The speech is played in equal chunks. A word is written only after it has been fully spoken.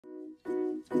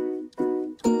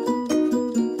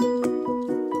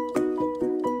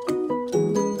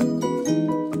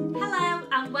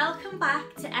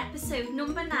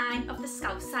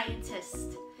Scouse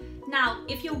Scientist. Now,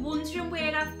 if you're wondering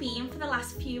where I've been for the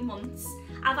last few months,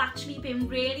 I've actually been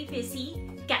really busy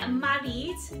getting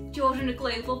married during a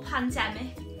global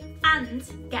pandemic and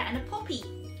getting a puppy.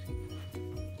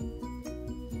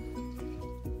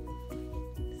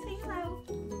 Say hello.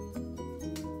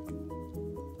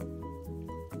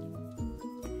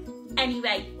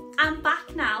 Anyway, I'm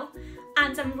back now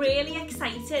and I'm really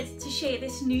excited to share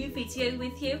this new video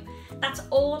with you that's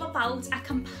all about a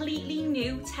completely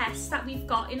new test that we've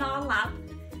got in our lab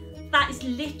that is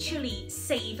literally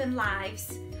saving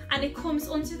lives, and it comes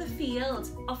under the field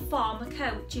of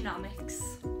pharmacogenomics.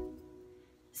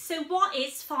 So what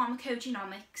is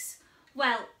pharmacogenomics?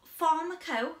 Well,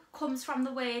 pharmaco comes from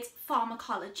the word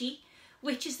pharmacology,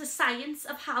 which is the science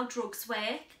of how drugs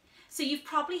work. So you've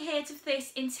probably heard of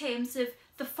this in terms of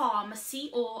the pharmacy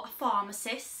or a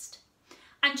pharmacist.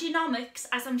 And genomics,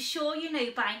 as I'm sure you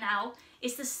know by now,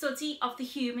 is the study of the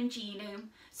human genome,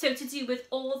 so to do with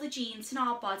all the genes in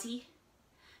our body.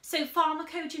 So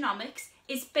pharmacogenomics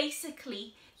is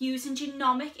basically using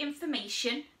genomic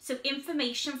information, so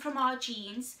information from our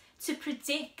genes, to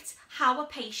predict how a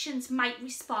patient might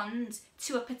respond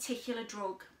to a particular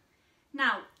drug.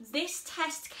 Now, this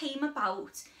test came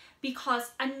about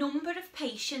because a number of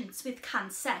patients with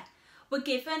cancer were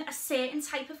given a certain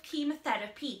type of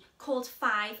chemotherapy called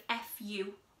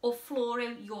 5-FU or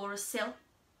fluorouracil.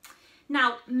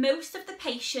 Now, most of the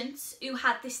patients who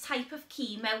had this type of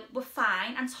chemo were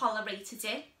fine and tolerated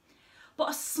it, but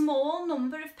a small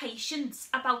number of patients,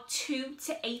 about 2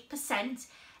 to 8%,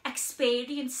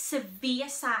 experienced severe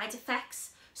side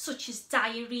effects such as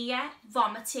diarrhea,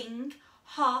 vomiting,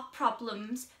 heart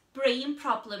problems, brain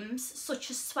problems such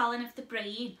as swelling of the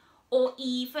brain, or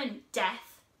even death.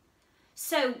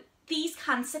 So these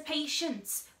cancer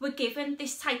patients were given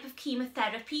this type of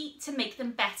chemotherapy to make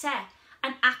them better,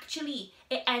 and actually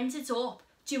it ended up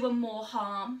doing more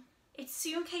harm. It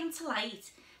soon came to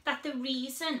light that the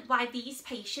reason why these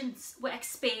patients were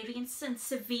experiencing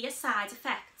severe side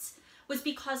effects was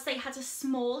because they had a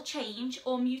small change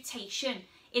or mutation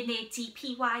in their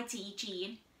DPYD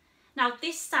gene. Now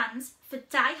this stands for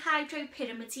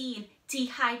dihydropyrimidine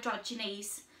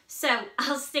dehydrogenase, so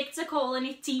I'll stick to calling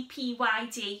it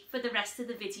DPYD for the rest of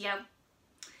the video.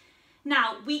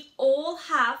 Now, we all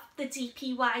have the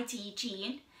DPYD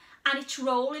gene, and its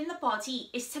role in the body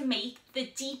is to make the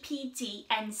DPD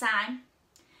enzyme.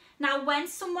 Now, when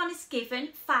someone is given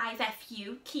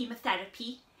 5-FU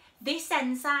chemotherapy, this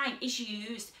enzyme is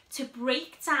used to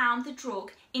break down the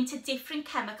drug into different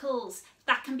chemicals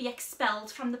that can be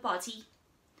expelled from the body.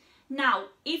 Now,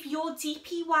 if your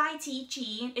DPYD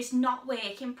gene is not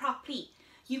working properly,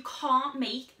 you can't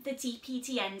make the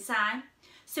DPD enzyme.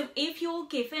 So if you're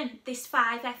given this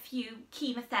 5-FU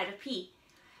chemotherapy,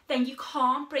 then you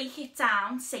can't break it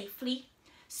down safely.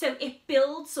 So it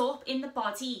builds up in the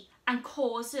body and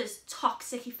causes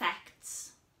toxic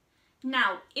effects.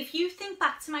 Now, if you think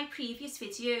back to my previous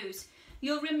videos,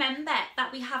 you'll remember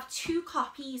that we have 2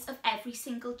 copies of every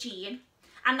single gene,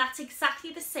 and that's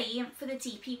exactly the same for the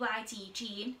DPYD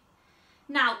gene.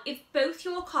 Now, if both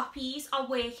your copies are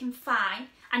working fine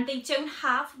and they don't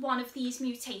have one of these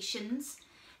mutations,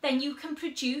 then you can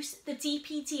produce the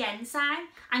DPD enzyme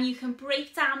and you can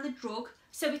break down the drug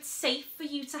so it's safe for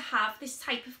you to have this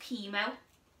type of chemo.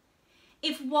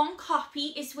 If one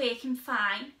copy is working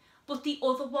fine but the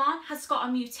other one has got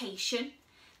a mutation,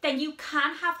 then you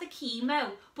can have the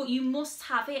chemo, but you must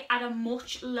have it at a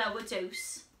much lower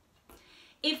dose.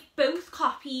 If both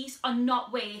copies are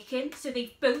not working, so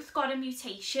they've both got a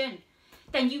mutation,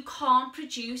 then you can't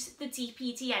produce the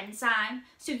DPD enzyme,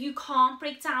 so you can't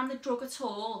break down the drug at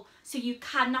all, so you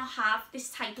cannot have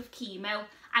this type of chemo,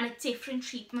 and a different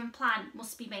treatment plan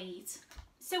must be made.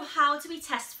 So how do we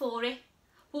test for it?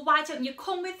 Well, why don't you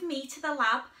come with me to the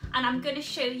lab and I'm going to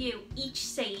show you each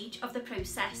stage of the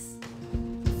process.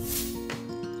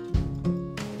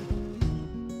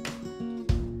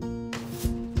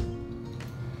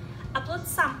 A blood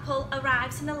sample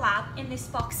arrives in the lab in this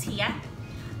box here,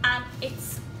 and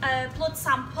it's a blood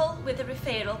sample with a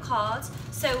referral card.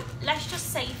 So let's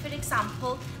just say, for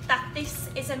example, that this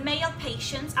is a male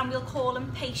patient and we'll call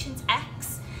him patient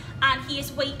X, and he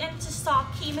is waiting to start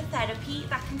chemotherapy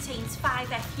that contains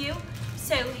 5-FU.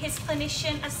 So his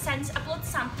clinician has sent a blood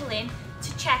sample in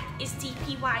to check his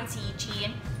DPYD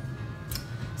gene.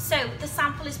 So the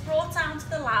sample is brought down to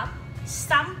the lab,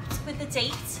 stamped with the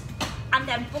date, and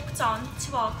then booked on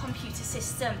to our computer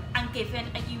system and given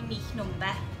a unique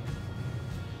number.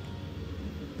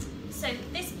 So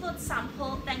this blood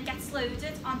sample then gets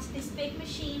loaded onto this big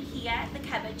machine here, the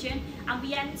Chemagen, and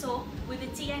we end up with a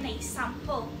DNA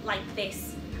sample like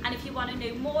this. and if you want to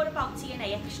know more about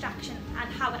DNA extraction and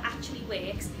how it actually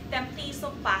works, then please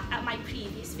look back at my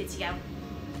previous video.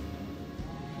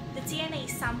 The DNA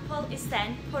sample is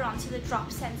then put onto the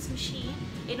drop sense machine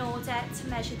in order to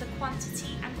measure the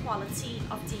quantity and quality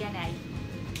of DNA.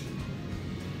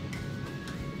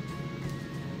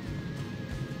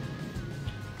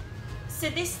 So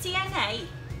this DNA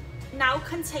now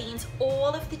contains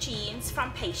all of the genes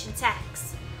from patient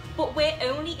X, but we're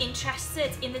only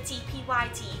interested in the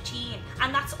DPYD gene,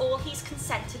 and that's all he's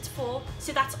consented for,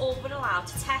 so that's all we're allowed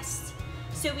to test.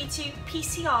 So we do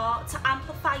PCR to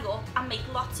amplify up and make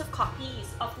lots of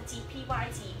copies of the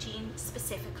DPYD gene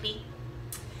specifically.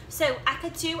 So I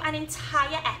could do an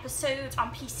entire episode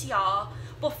on PCR,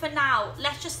 but for now,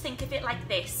 let's just think of it like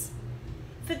this.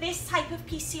 For this type of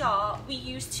PCR, we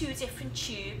use two different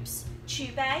tubes,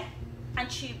 tube A and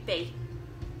tube B.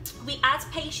 We add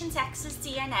patient X's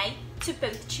DNA to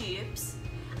both tubes,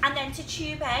 and then to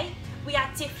tube A, we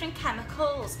add different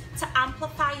chemicals to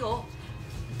amplify up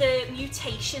the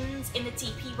mutations in the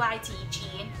DPYD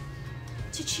gene.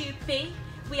 To tube B,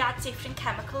 we add different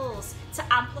chemicals to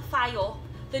amplify up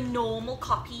the normal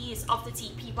copies of the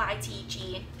DPYD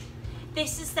gene.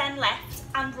 This is then left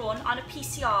and run on a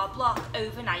PCR block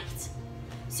overnight.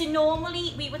 So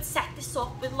normally we would set this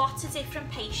up with lots of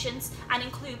different patients and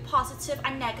include positive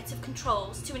and negative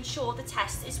controls to ensure the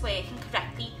test is working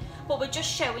correctly, but we're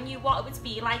just showing you what it would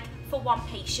be like for one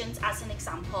patient as an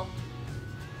example.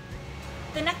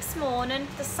 The next morning,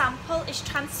 the sample is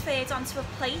transferred onto a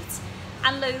plate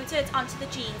and loaded onto the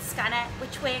gene scanner,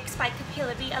 which works by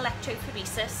capillary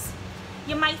electrophoresis.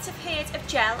 You might have heard of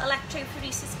gel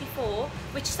electrophoresis before,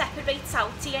 which separates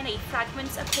out DNA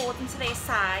fragments according to their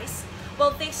size.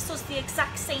 Well, this does the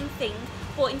exact same thing,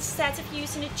 but instead of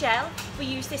using a gel, we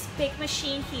use this big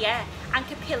machine here and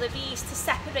capillaries to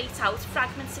separate out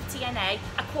fragments of DNA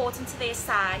according to their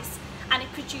size, and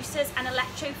it produces an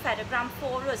electropherogram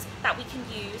for us that we can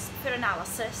use for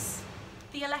analysis.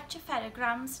 The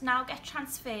electropherograms now get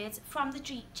transferred from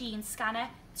the gene scanner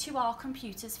to our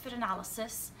computers for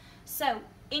analysis. So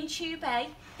in tube A,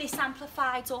 this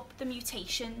amplified up the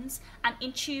mutations, and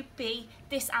in tube B,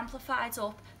 this amplified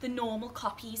up the normal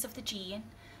copies of the gene.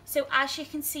 So as you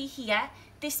can see here,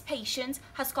 this patient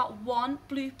has got one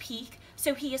blue peak,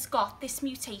 so he has got this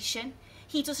mutation.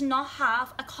 He does not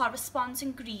have a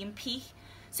corresponding green peak,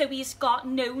 so he has got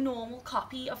no normal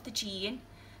copy of the gene.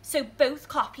 So both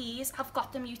copies have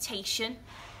got the mutation,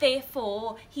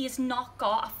 therefore he has not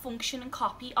got a functioning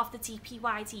copy of the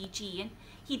DPYD gene.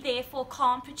 He therefore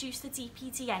can't produce the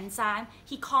DPD enzyme,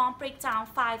 he can't break down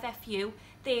 5-FU,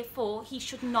 therefore he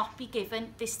should not be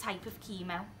given this type of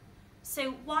chemo.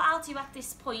 So what I'll do at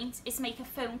this point is make a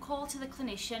phone call to the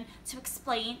clinician to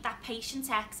explain that patient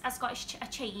X has got a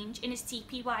change in his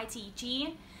DPYD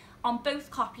gene on both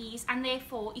copies, and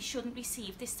therefore he shouldn't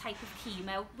receive this type of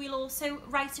chemo. We'll also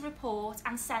write a report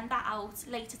and send that out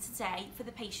later today for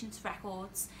the patient's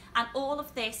records, and all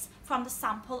of this from the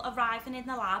sample arriving in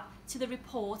the lab to the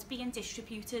report being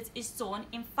distributed is done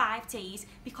in 5 days,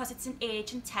 because it's an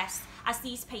urgent test as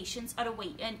these patients are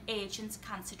awaiting urgent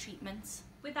cancer treatment.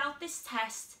 Without this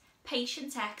test,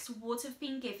 patient X would have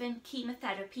been given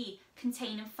chemotherapy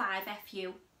containing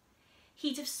 5-FU.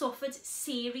 He'd have suffered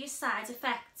serious side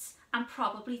effects and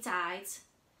probably died.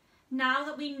 Now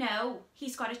that we know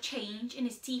he's got a change in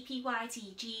his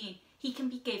DPYD gene, he can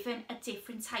be given a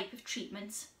different type of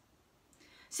treatment.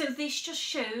 So this just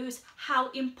shows how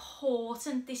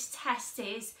important this test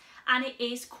is, and it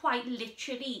is quite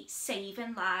literally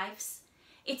saving lives.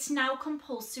 It's now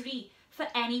compulsory for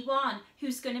anyone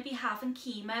who's going to be having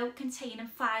chemo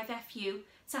containing 5-FU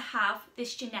to have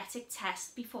this genetic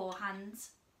test beforehand.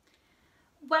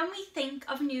 When we think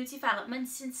of new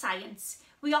developments in science,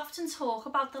 we often talk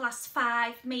about the last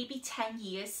 5, maybe 10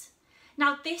 years.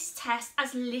 Now this test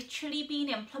has literally been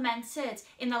implemented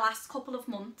in the last couple of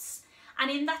months,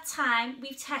 and in that time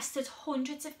we've tested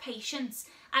hundreds of patients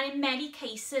and in many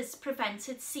cases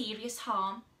prevented serious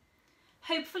harm.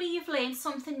 Hopefully you've learned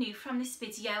something new from this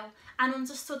video and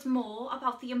understood more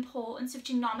about the importance of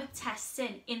genomic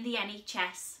testing in the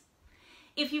NHS.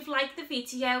 If you've liked the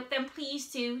video, then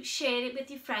please do share it with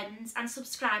your friends and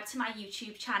subscribe to my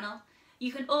YouTube channel.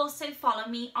 You can also follow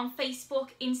me on Facebook,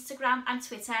 Instagram and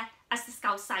Twitter as the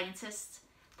Scouse Scientist.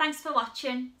 Thanks for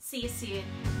watching. See you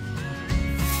soon.